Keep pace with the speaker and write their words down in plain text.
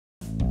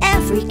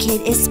Every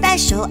kid is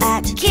special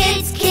at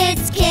Kidz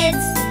Kidz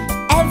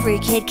Kidz. Every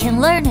kid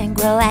can learn and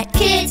grow at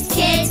Kidz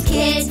Kidz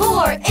Kidz.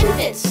 For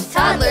infants,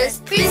 toddlers,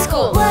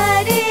 preschool.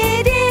 What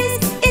it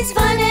is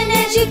fun and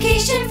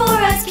education for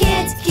us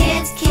kids,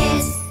 kids,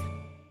 kids.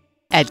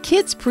 At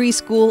Kidz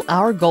Preschool,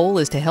 our goal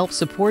is to help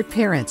support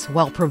parents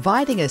while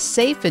providing a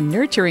safe and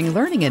nurturing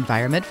learning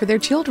environment for their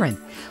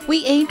children.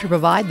 We aim to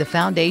provide the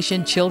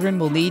foundation children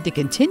will need to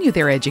continue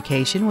their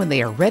education when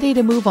they are ready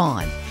to move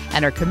on,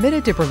 and are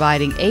committed to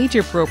providing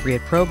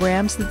age-appropriate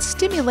programs that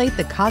stimulate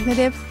the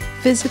cognitive,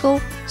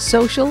 physical,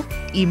 social,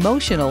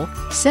 emotional,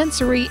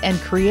 sensory, and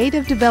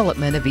creative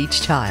development of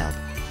each child.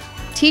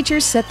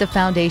 Teachers set the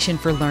foundation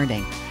for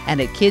learning,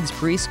 and at Kidz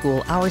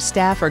Preschool, our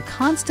staff are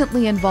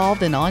constantly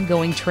involved in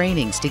ongoing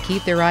trainings to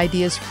keep their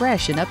ideas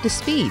fresh and up to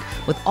speed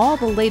with all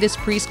the latest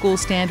preschool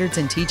standards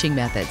and teaching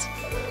methods.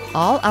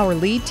 All our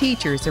lead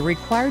teachers are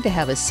required to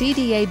have a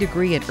CDA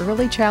degree in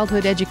early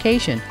childhood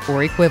education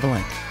or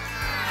equivalent.